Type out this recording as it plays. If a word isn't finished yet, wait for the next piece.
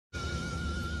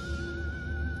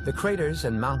The craters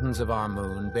and mountains of our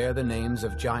moon bear the names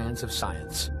of giants of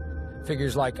science,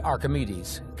 figures like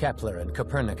Archimedes, Kepler, and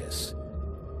Copernicus.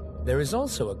 There is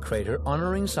also a crater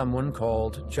honoring someone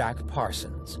called Jack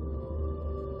Parsons.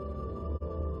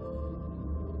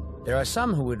 There are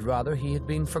some who would rather he had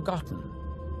been forgotten.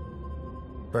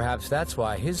 Perhaps that's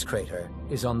why his crater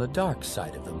is on the dark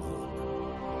side of the moon.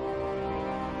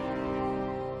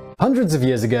 Hundreds of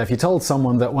years ago, if you told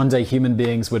someone that one day human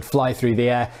beings would fly through the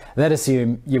air, they'd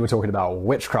assume you were talking about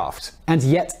witchcraft. And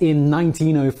yet, in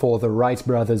 1904, the Wright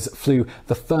brothers flew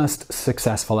the first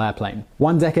successful airplane.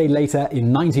 One decade later,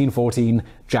 in 1914,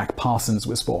 Jack Parsons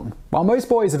was born. While most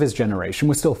boys of his generation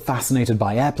were still fascinated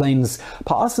by airplanes,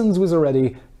 Parsons was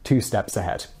already 2 steps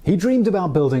ahead. He dreamed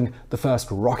about building the first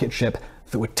rocket ship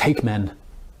that would take men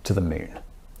to the moon.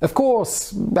 Of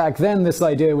course, back then this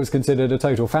idea was considered a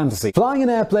total fantasy. Flying an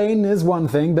airplane is one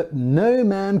thing, but no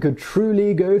man could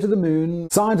truly go to the moon.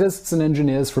 Scientists and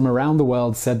engineers from around the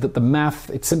world said that the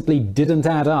math, it simply didn't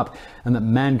add up, and that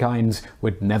mankind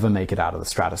would never make it out of the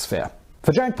stratosphere.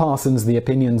 For Jack Parsons, the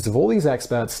opinions of all these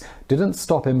experts didn't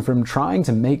stop him from trying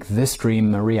to make this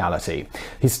dream a reality.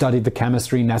 He studied the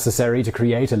chemistry necessary to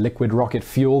create a liquid rocket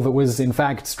fuel that was in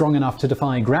fact strong enough to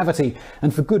defy gravity,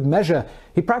 and for good measure,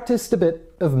 he practiced a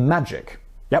bit of magic.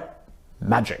 Yep,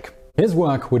 magic. His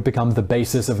work would become the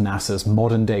basis of NASA's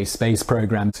modern-day space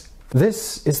program.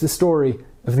 This is the story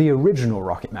of the original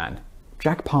rocket man,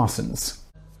 Jack Parsons.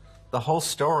 The whole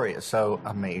story is so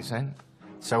amazing,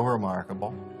 so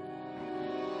remarkable.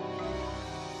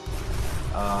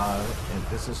 And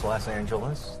this is Los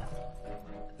Angeles.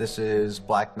 This is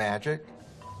black magic.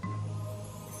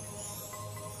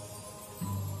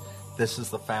 This is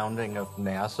the founding of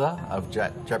NASA, of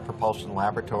Jet Propulsion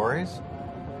Laboratories.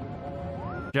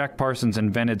 Jack Parsons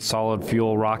invented solid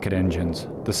fuel rocket engines,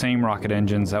 the same rocket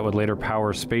engines that would later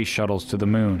power space shuttles to the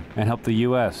moon and help the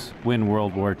U.S. win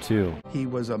World War II. He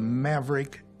was a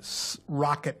maverick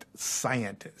rocket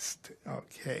scientist,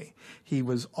 okay? He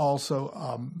was also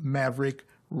a maverick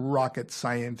rocket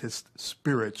scientist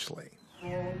spiritually.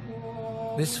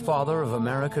 This father of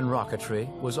American rocketry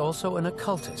was also an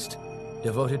occultist,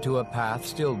 devoted to a path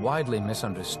still widely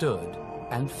misunderstood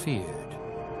and feared.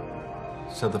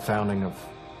 So the founding of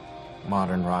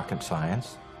modern rocket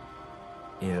science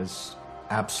is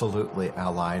absolutely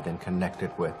allied and connected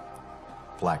with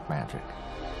black magic.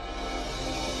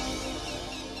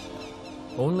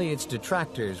 Only its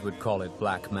detractors would call it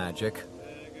black magic.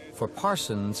 For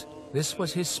Parsons, this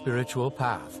was his spiritual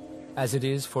path, as it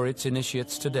is for its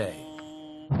initiates today.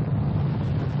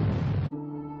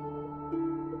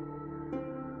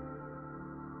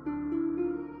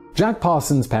 Jack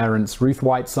Parsons' parents, Ruth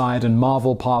Whiteside and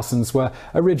Marvel Parsons, were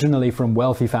originally from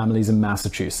wealthy families in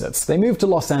Massachusetts. They moved to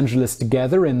Los Angeles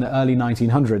together in the early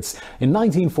 1900s. In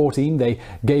 1914, they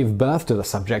gave birth to the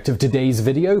subject of today's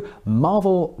video,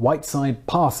 Marvel Whiteside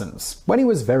Parsons. When he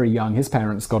was very young, his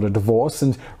parents got a divorce,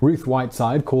 and Ruth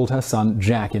Whiteside called her son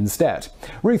Jack instead.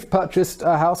 Ruth purchased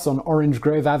a house on Orange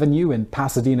Grove Avenue in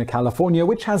Pasadena, California,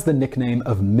 which has the nickname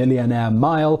of Millionaire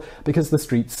Mile because the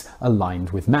streets are lined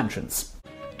with mansions.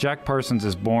 Jack Parsons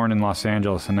is born in Los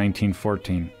Angeles in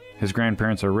 1914. His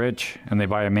grandparents are rich, and they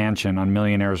buy a mansion on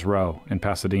Millionaire's Row in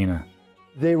Pasadena.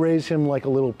 They raise him like a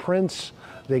little prince.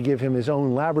 They give him his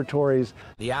own laboratories.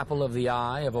 The apple of the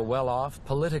eye of a well-off,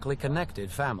 politically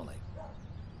connected family.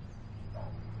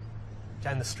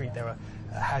 Down the street there were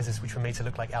houses which were made to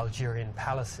look like Algerian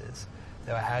palaces.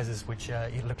 There were houses which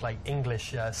looked like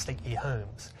English stately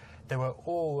homes. There were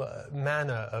all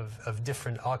manner of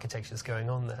different architectures going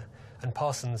on there. And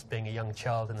Parsons, being a young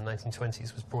child in the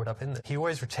 1920s, was brought up in there. He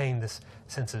always retained this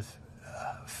sense of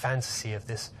fantasy, of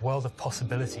this world of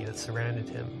possibility that surrounded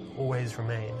him, always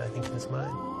remained, I think, in his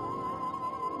mind.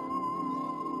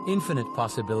 Infinite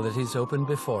possibilities opened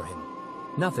before him.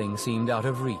 Nothing seemed out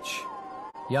of reach.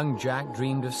 Young Jack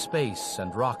dreamed of space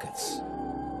and rockets.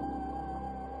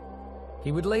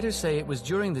 He would later say it was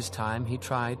during this time he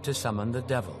tried to summon the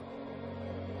devil.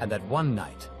 And that one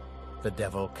night, the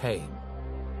devil came.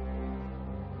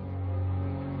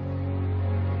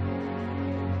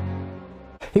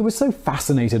 He was so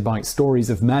fascinated by stories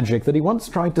of magic that he once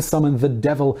tried to summon the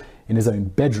devil in his own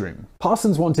bedroom.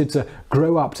 Parsons wanted to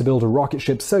grow up to build a rocket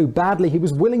ship so badly he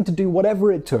was willing to do whatever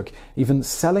it took, even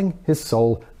selling his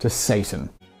soul to Satan.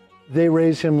 They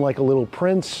raise him like a little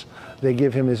prince. They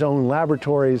give him his own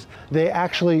laboratories. They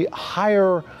actually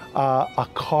hire a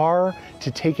car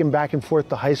to take him back and forth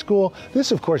to high school.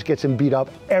 This, of course, gets him beat up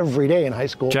every day in high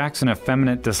school. Jack's an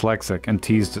effeminate dyslexic and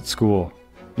teased at school.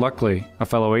 Luckily, a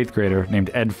fellow 8th grader named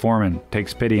Ed Foreman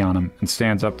takes pity on him and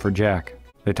stands up for Jack.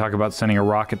 They talk about sending a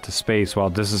rocket to space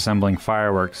while disassembling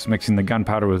fireworks, mixing the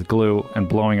gunpowder with glue, and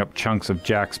blowing up chunks of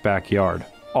Jack's backyard,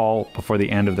 all before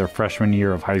the end of their freshman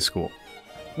year of high school.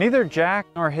 Neither Jack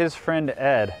nor his friend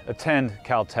Ed attend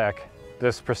Caltech,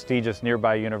 this prestigious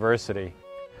nearby university.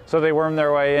 So they worm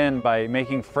their way in by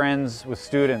making friends with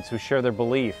students who share their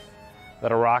belief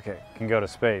that a rocket can go to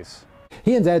space.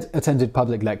 He and Ed attended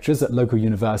public lectures at local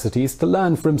universities to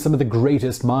learn from some of the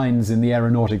greatest minds in the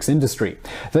aeronautics industry.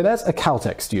 They met a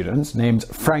Caltech student named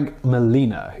Frank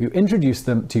Molina, who introduced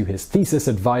them to his thesis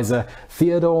advisor,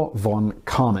 Theodore von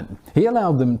Karman. He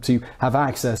allowed them to have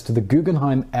access to the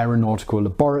Guggenheim Aeronautical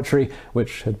Laboratory,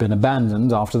 which had been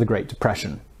abandoned after the Great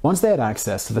Depression. Once they had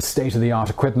access to the state-of-the-art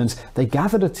equipment, they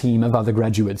gathered a team of other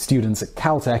graduate students at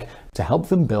Caltech to help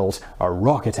them build a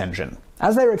rocket engine.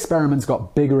 As their experiments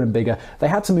got bigger and bigger, they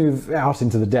had to move out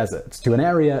into the desert to an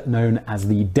area known as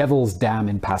the Devil's Dam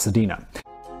in Pasadena.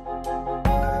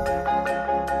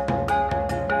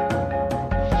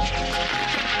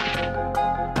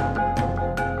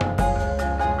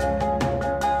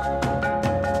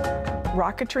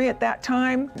 Rocketry at that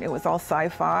time, it was all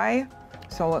sci-fi,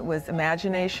 so it was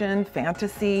imagination,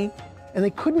 fantasy. And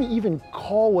they couldn't even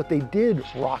call what they did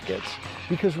rockets,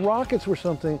 because rockets were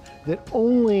something that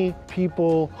only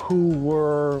people who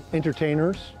were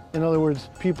entertainers, in other words,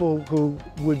 people who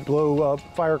would blow up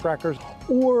firecrackers,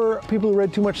 or people who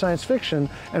read too much science fiction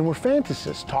and were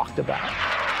fantasists, talked about.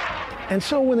 And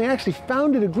so when they actually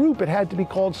founded a group, it had to be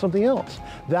called something else.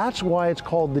 That's why it's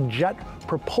called the Jet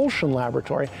Propulsion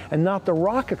Laboratory and not the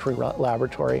Rocketry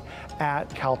Laboratory at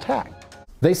Caltech.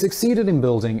 They succeeded in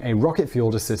building a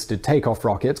rocket-fueled assisted takeoff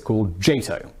rocket called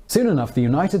JATO. Soon enough, the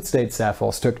United States Air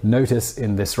Force took notice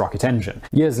in this rocket engine.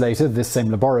 Years later, this same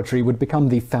laboratory would become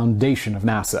the foundation of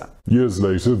NASA.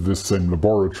 Administrator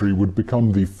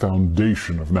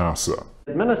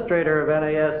of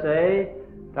NASA,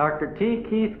 Dr. T.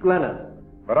 Keith Glennis.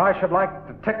 But I should like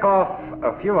to tick off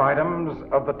a few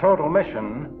items of the total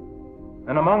mission,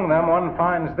 and among them one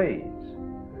finds these.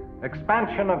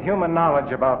 Expansion of human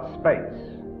knowledge about space.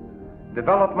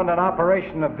 Development and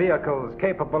operation of vehicles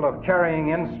capable of carrying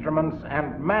instruments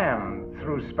and man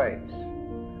through space.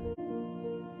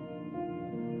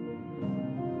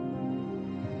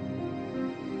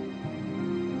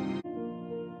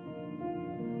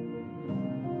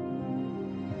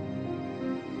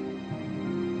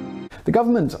 The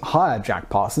government hired Jack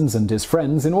Parsons and his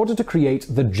friends in order to create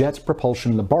the Jet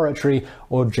Propulsion Laboratory,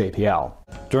 or JPL.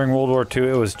 During World War II,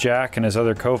 it was Jack and his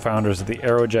other co-founders of the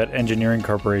Aerojet Engineering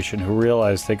Corporation who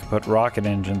realized they could put rocket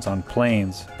engines on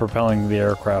planes, propelling the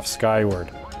aircraft skyward.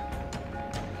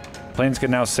 Planes could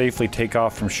now safely take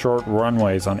off from short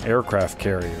runways on aircraft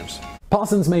carriers.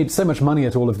 Parsons made so much money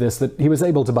at all of this that he was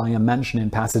able to buy a mansion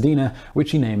in Pasadena,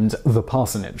 which he named the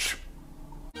Parsonage.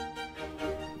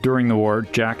 During the war,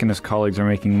 Jack and his colleagues are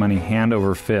making money hand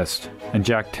over fist, and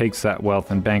Jack takes that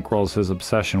wealth and bankrolls his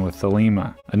obsession with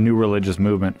Thelema, a new religious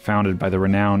movement founded by the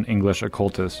renowned English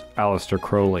occultist Aleister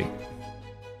Crowley.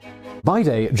 By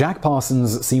day, Jack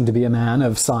Parsons seemed to be a man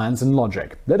of science and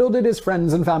logic. Little did his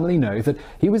friends and family know that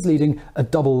he was leading a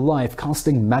double life,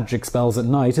 casting magic spells at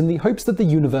night in the hopes that the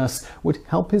universe would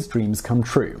help his dreams come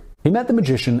true. He met the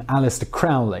magician Aleister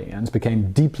Crowley and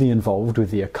became deeply involved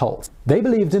with the occult. They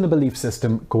believed in a belief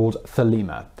system called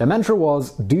Thelema. Their mantra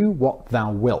was, "Do what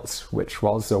thou wilt," which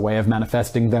was a way of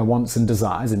manifesting their wants and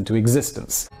desires into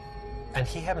existence. And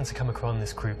he happened to come across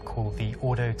this group called the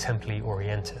Ordo Templi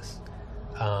Orientis.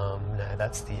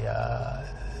 That's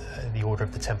the Order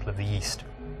of the Temple of the East.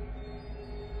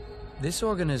 This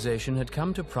organization had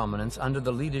come to prominence under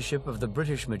the leadership of the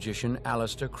British magician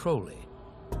Aleister Crowley.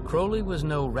 Crowley was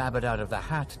no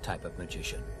rabbit-out-of-the-hat type of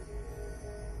magician.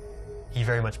 He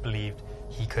very much believed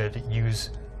he could use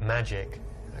magic,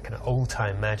 a kind of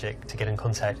old-time magic, to get in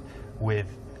contact with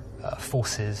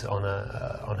forces on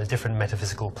a different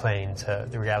metaphysical plane to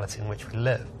the reality in which we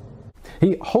live.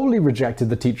 He wholly rejected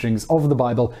the teachings of the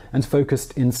Bible and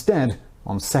focused instead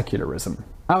on secularism.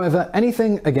 However,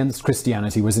 anything against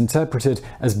Christianity was interpreted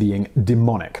as being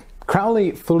demonic.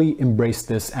 Crowley fully embraced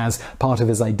this as part of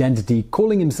his identity,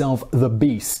 calling himself the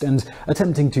Beast and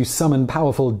attempting to summon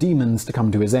powerful demons to come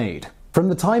to his aid. From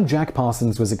the time Jack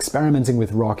Parsons was experimenting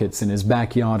with rockets in his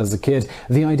backyard as a kid,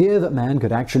 the idea that man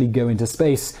could actually go into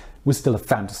space was still a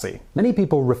fantasy. Many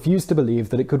people refused to believe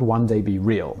that it could one day be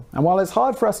real. And while it's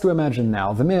hard for us to imagine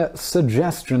now, the mere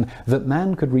suggestion that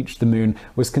man could reach the moon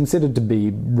was considered to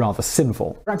be rather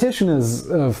sinful. Practitioners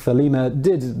of Thelema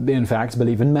did, in fact,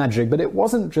 believe in magic, but it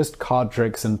wasn't just card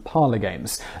tricks and parlor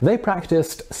games. They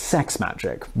practiced sex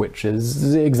magic, which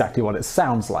is exactly what it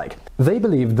sounds like. They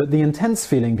believed that the intense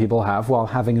feeling people have while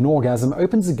having an orgasm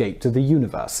opens a gate to the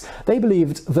universe. They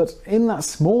believed that in that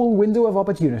small window of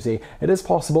opportunity, it is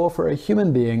possible for a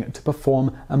human being to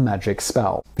perform a magic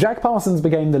spell. Jack Parsons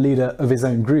became the leader of his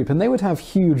own group, and they would have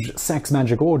huge sex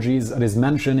magic orgies at his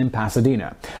mansion in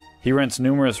Pasadena. He rents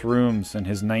numerous rooms in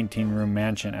his 19-room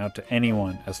mansion out to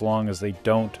anyone as long as they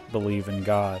don't believe in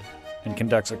God, and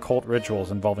conducts occult rituals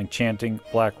involving chanting,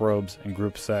 black robes, and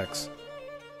group sex.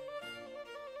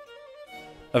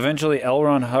 Eventually, L.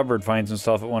 Ron Hubbard finds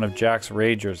himself at one of Jack's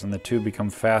ragers, and the two become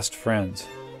fast friends.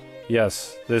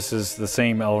 Yes, this is the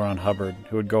same L. Ron Hubbard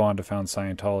who would go on to found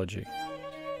Scientology.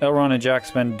 L. Ron and Jack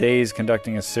spend days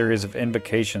conducting a series of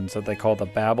invocations that they call the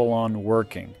Babylon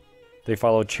Working. They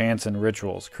follow chants and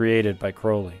rituals created by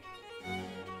Crowley.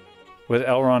 With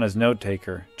L. Ron as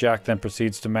note-taker, Jack then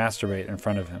proceeds to masturbate in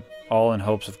front of him, all in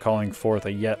hopes of calling forth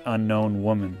a yet unknown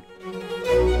woman.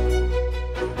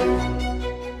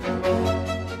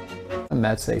 I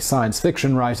met a science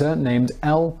fiction writer named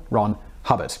L. Ron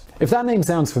Hubbard. If that name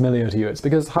sounds familiar to you, it's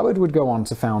because Hubbard would go on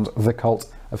to found the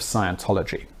cult of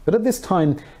Scientology. But at this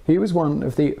time, he was one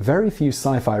of the very few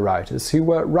sci-fi writers who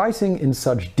were writing in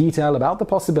such detail about the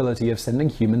possibility of sending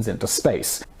humans into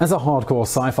space. As a hardcore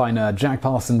sci-fi nerd, Jack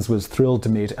Parsons was thrilled to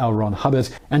meet L. Ron Hubbard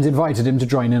and invited him to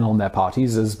join in on their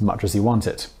parties as much as he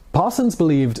wanted. Parsons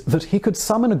believed that he could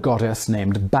summon a goddess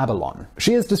named Babylon.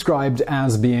 She is described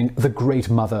as being the great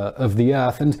mother of the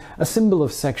earth and a symbol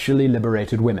of sexually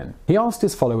liberated women. He asked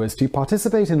his followers to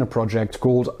participate in a project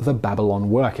called the Babylon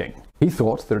Working. He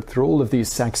thought that through all of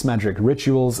these sex magic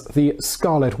rituals, the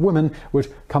Scarlet Woman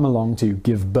would come along to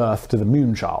give birth to the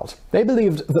Moonchild. They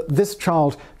believed that this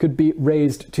child could be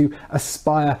raised to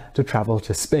aspire to travel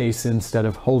to space instead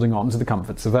of holding on to the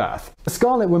comforts of Earth. The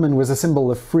Scarlet Woman was a symbol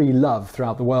of free love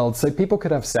throughout the world, so people could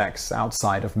have sex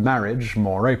outside of marriage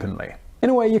more openly. In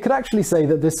a way, you could actually say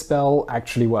that this spell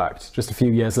actually worked. Just a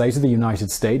few years later, the United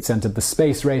States entered the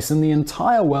space race and the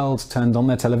entire world turned on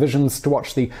their televisions to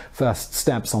watch the first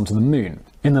steps onto the moon.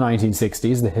 In the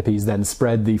 1960s, the hippies then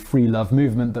spread the free love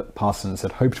movement that Parsons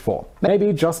had hoped for.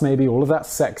 Maybe, just maybe, all of that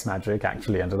sex magic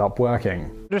actually ended up working.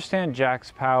 To understand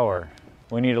Jack's power,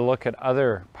 we need to look at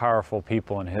other powerful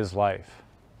people in his life,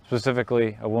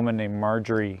 specifically a woman named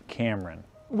Marjorie Cameron.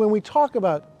 When we talk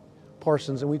about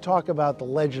Parsons and we talk about the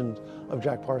legend of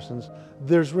Jack Parsons,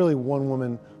 there's really one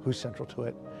woman who's central to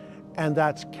it, and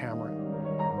that's Cameron.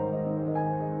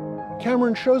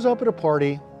 Cameron shows up at a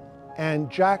party, and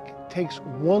Jack takes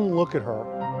one look at her.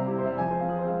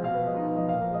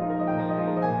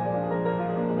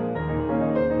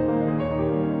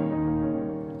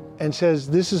 And says,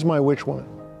 "This is my witch woman."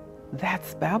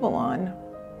 That's Babylon.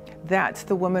 That's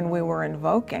the woman we were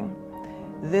invoking.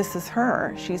 This is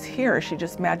her. She's here. She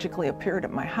just magically appeared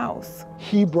at my house.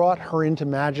 He brought her into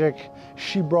magic.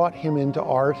 She brought him into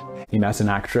art. He met an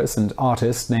actress and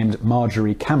artist named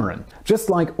Marjorie Cameron. Just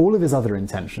like all of his other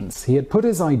intentions, he had put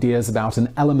his ideas about an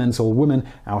elemental woman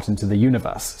out into the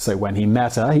universe, so when he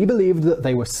met her, he believed that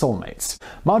they were soulmates.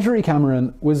 Marjorie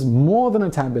Cameron was more than a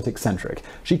tad bit eccentric.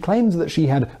 She claimed that she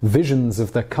had visions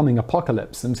of the coming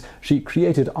apocalypse, and she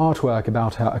created artwork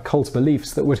about her occult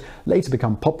beliefs that would later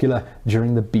become popular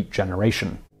during the Beat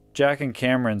Generation. Jack and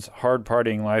Cameron's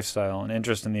hard-partying lifestyle and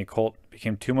interest in the occult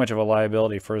became too much of a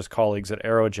liability for his colleagues at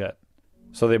Aerojet,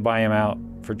 so they buy him out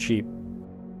for cheap.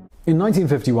 In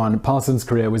 1951, Parsons'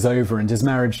 career was over and his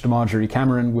marriage to Marjorie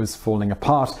Cameron was falling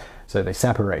apart, so they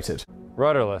separated.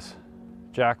 Rudderless,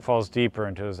 Jack falls deeper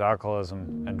into his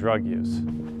alcoholism and drug use.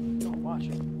 Don't watch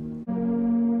it.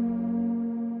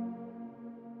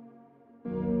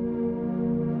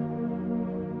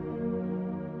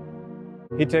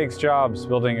 He takes jobs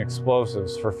building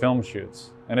explosives for film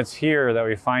shoots, and it's here that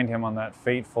we find him on that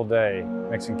fateful day,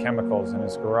 mixing chemicals in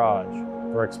his garage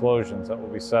for explosions that will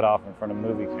be set off in front of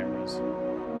movie cameras.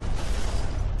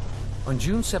 On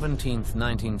June 17,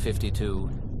 1952,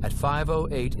 at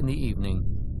 5:08 in the evening,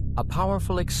 a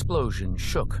powerful explosion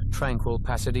shook tranquil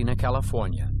Pasadena,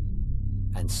 California,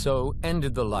 and so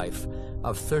ended the life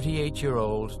of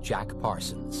 38-year-old Jack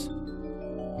Parsons.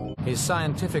 His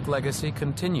scientific legacy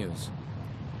continues.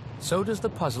 So does the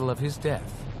puzzle of his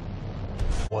death.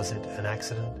 Was it an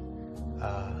accident?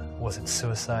 Was it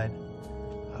suicide?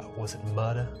 Was it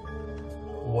murder?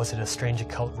 Was it a strange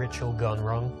occult ritual gone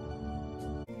wrong?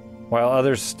 While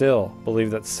others still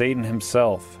believe that Satan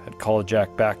himself had called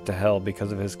Jack back to hell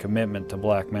because of his commitment to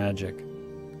black magic.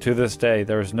 To this day,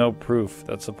 there is no proof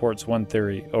that supports one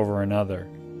theory over another.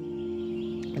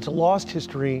 It's a lost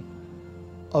history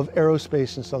of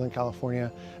aerospace in Southern California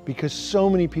because so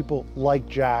many people like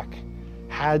Jack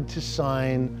had to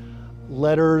sign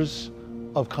letters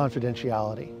of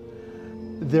confidentiality.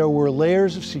 there were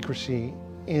layers of secrecy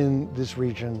in this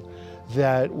region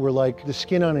that were like the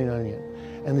skin on an onion.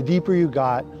 And the deeper you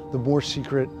got, the more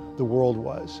secret the world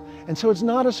was. And so it's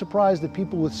not a surprise that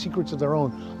people with secrets of their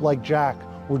own, like Jack,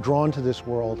 were drawn to this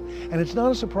world. And it's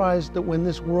not a surprise that when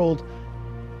this world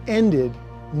ended,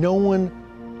 no one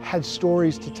had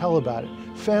stories to tell about it.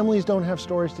 Families don't have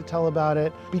stories to tell about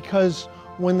it because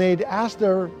when they'd ask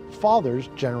their fathers,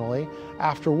 generally,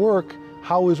 after work,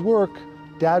 how was work,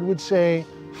 Dad would say,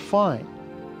 fine.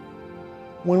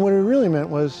 When what it really meant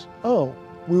was, oh,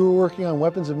 we were working on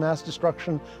weapons of mass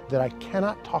destruction that I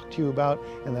cannot talk to you about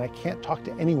and that I can't talk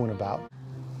to anyone about.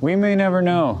 We may never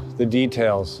know the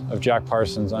details of Jack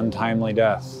Parsons' untimely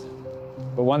death,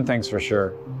 but one thing's for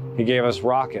sure, he gave us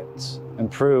rockets and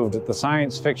proved that the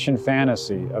science fiction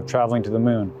fantasy of traveling to the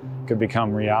moon could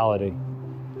become reality.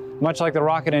 Much like the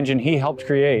rocket engine he helped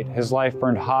create, his life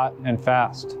burned hot and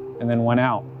fast and then went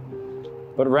out.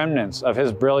 But remnants of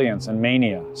his brilliance and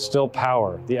mania still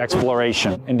power the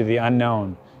exploration into the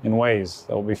unknown in ways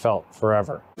that will be felt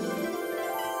forever.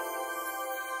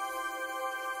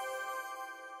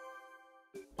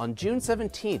 On June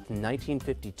 17,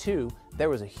 1952, there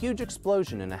was a huge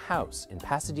explosion in a house in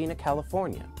Pasadena,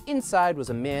 California. Inside was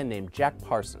a man named Jack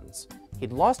Parsons.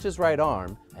 He'd lost his right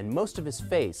arm and most of his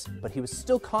face, but he was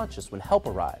still conscious when help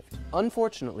arrived.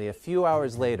 Unfortunately, a few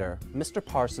hours later, Mr.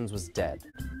 Parsons was dead.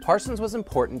 Parsons was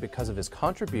important because of his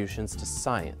contributions to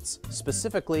science,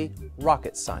 specifically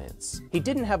rocket science. He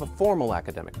didn't have a formal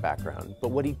academic background, but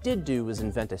what he did do was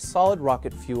invent a solid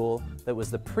rocket fuel that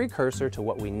was the precursor to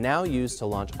what we now use to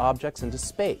launch objects into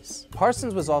space.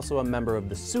 Parsons was also a member of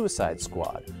the Suicide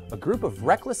Squad, a group of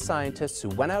reckless scientists who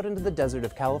went out into the desert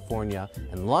of California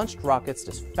and launched rockets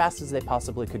as fast as they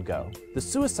possibly could go. The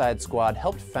Suicide Squad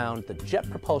helped found the Jet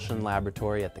Propulsion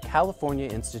Laboratory at the California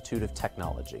Institute of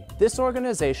Technology. This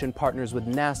organization partners with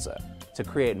NASA to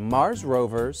create Mars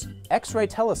rovers, X-ray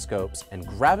telescopes, and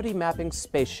gravity-mapping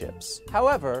spaceships.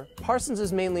 However, Parsons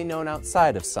is mainly known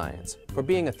outside of science for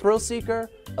being a thrill-seeker,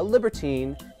 a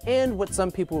libertine, and what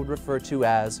some people would refer to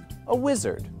as a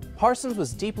wizard. Parsons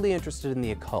was deeply interested in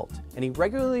the occult, and he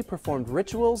regularly performed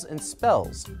rituals and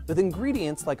spells with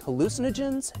ingredients like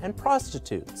hallucinogens and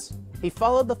prostitutes. He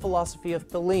followed the philosophy of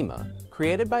Thelema,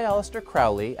 created by Aleister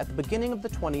Crowley at the beginning of the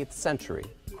 20th century.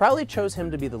 Crowley chose him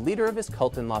to be the leader of his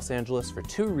cult in Los Angeles for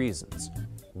two reasons.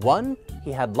 One,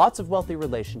 he had lots of wealthy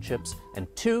relationships, and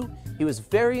two, he was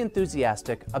very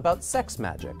enthusiastic about sex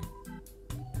magic.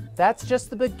 That's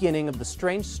just the beginning of the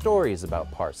strange stories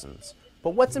about Parsons.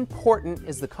 But what's important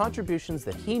is the contributions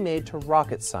that he made to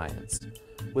rocket science.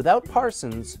 Without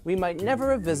Parsons, we might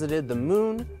never have visited the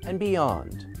moon and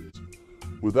beyond.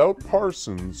 Without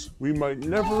Parsons, we might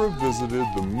never have visited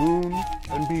the moon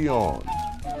and beyond.